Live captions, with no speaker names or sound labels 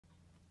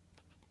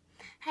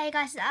Hey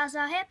guys, it's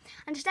Elzabell here,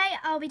 and today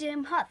I'll be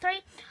doing part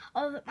 3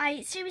 of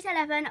my Series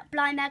 11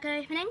 blind bag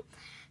opening.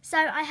 So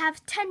I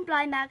have 10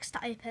 blind bags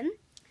to open.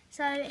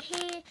 So here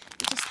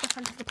is just the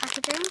front of the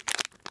packaging,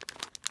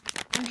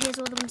 and here's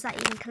all the ones that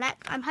you can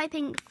collect. I'm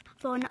hoping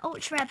for an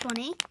ultra rare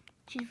Bonnie.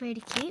 She's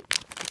really cute.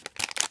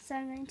 So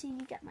I'm going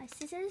to get my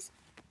scissors,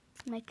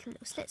 make a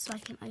little slit so I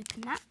can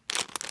open that.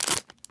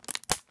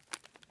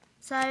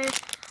 So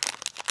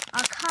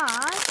our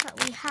card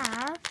that we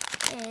have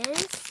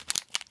is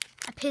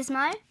a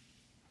Pismo.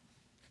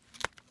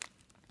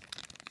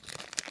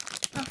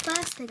 Our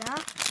first figure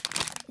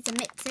is a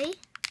Mitzi,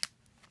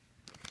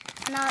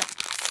 and our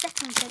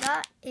second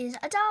figure is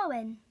a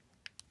Darwin.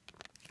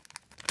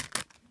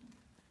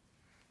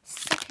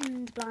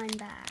 Second blind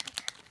bag.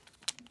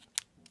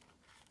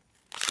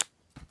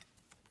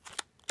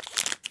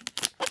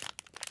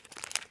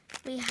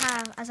 We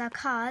have as our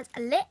card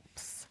a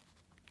Lips.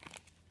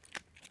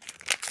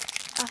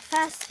 Our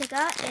first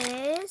figure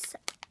is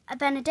a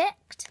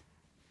Benedict.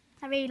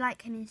 I really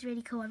like him, he's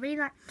really cool. I really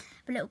like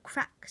the little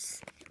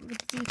cracks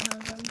with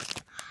details on.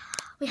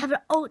 We have an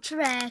ultra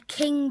rare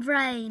King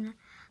Brain.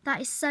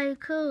 That is so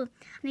cool.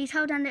 And he's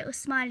holding a little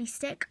smiley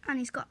stick and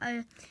he's got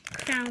a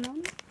crown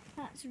on.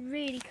 That's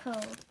really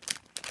cool.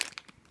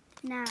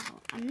 Now,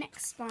 our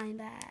next blind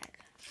bag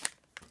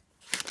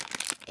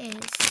is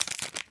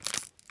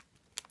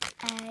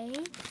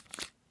a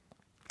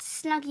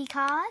Snuggie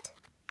card,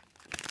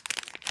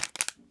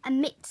 a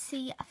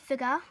Mitzi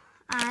figure,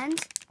 and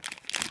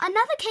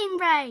another King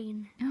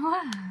Brain.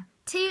 Wow.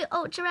 2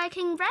 ultra rare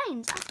King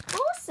Brains. That's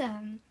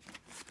awesome.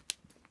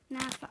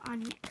 Now for our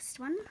next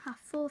one, our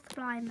fourth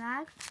blind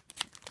bag.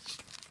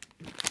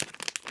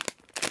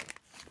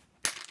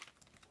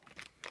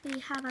 We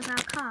have as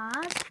our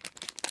card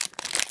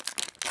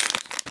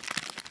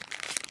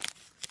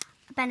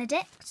a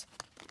Benedict.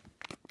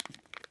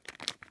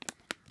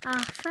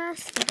 Our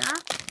first figure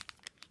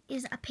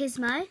is a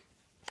Pismo.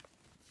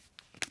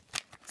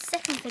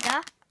 Second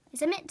figure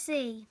is a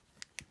Mitzi.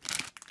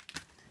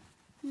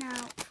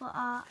 Now for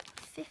our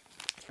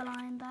fifth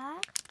blind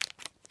bag,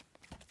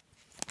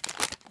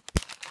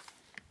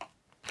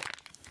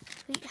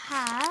 we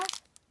have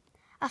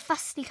a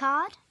Fusty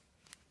card,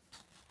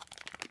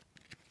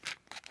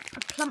 a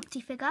Plumpty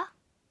figure,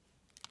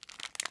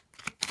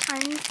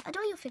 and a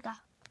Doyle figure.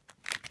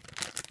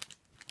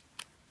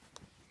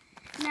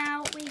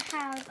 Now we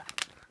have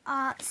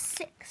our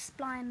sixth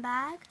blind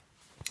bag.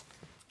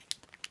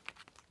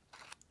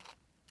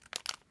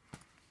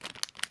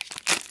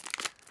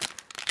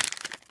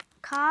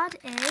 Card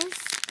is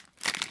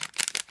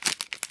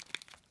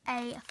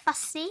a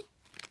Fusty.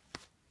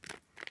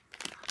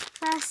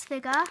 First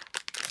figure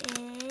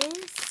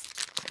is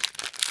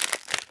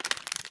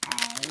a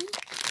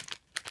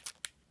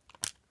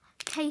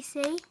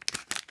Casey,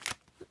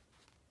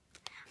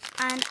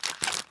 and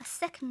a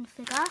second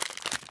figure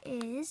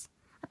is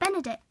a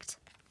Benedict.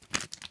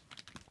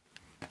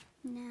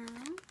 Now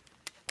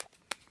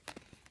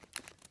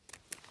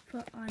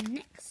for our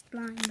next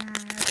blind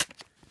bag,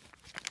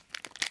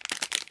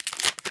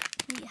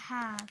 we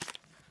have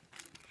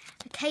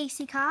a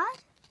Casey card,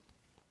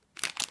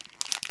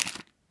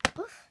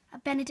 a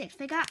Benedict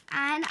figure,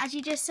 and as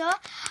you just saw,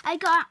 I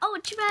got an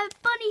ultra rare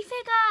Bonnie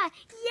figure.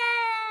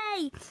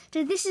 Yay!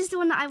 So this is the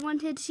one that I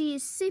wanted. She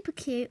is super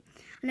cute,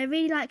 and I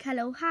really like her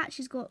little hat.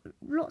 She's got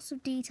lots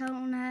of detail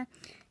on her.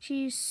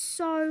 She's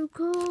so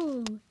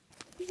cool.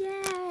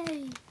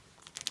 Yay!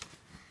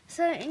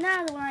 So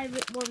now the one I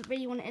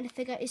really wanted in a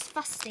figure is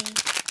Fusty.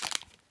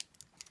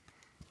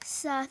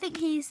 So I think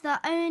he's the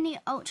only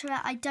ultra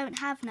rare I don't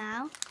have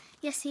now.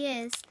 Yes, he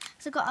is.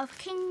 So I've got a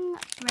King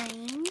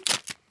Brain.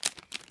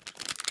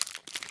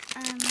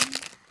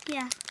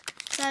 Yeah.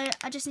 So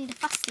I just need a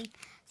Fusty.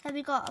 So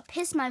we got a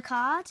Pismo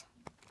card.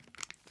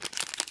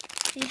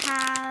 We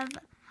have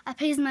a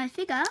Pismo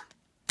figure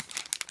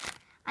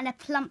and a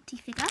Plumpty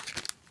figure.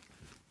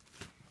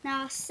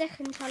 Now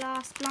second to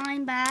last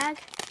blind bag.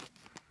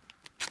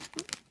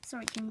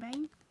 Sorry, King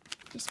Brain.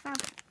 Just fell.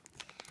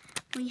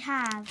 We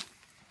have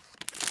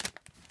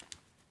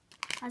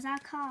as our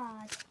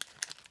card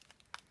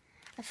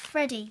a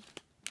Freddy,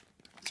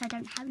 which I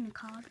don't have in the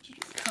card, which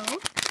is cool.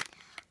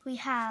 We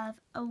have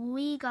a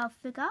Wee Girl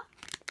figure,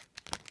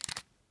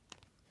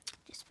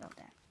 just fell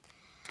there.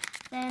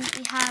 Then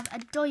we have a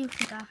Doyle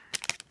figure.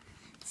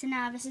 So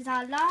now this is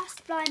our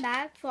last blind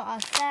bag for our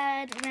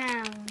third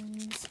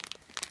round.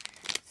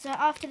 So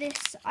after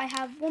this I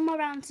have one more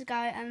round to go,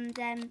 and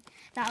then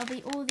that will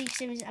be all the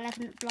Series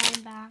 11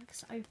 blind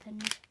bags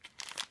opened.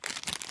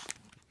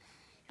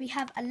 We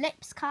have a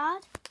Lips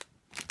card,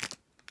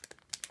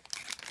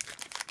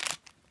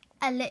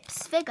 a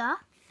Lips figure,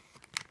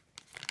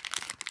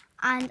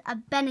 and a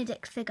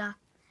Benedict figure.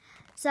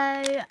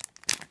 So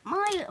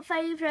my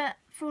favourite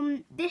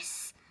from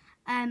this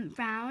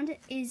round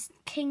is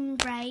King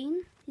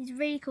Brain. He's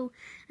really cool.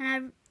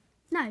 And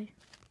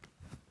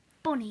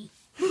Bonnie.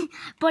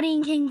 Bonnie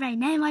and King Brain,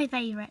 they're my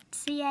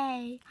favourites.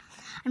 Yay!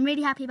 I'm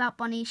really happy about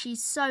Bonnie.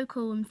 She's so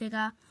cool in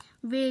figure,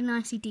 really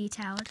nicely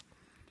detailed.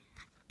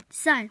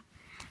 So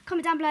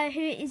comment down below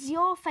who is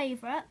your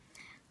favourite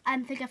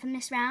figure from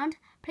this round.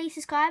 Please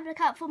subscribe. Look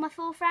out for my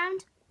 4th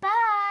round.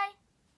 Bye.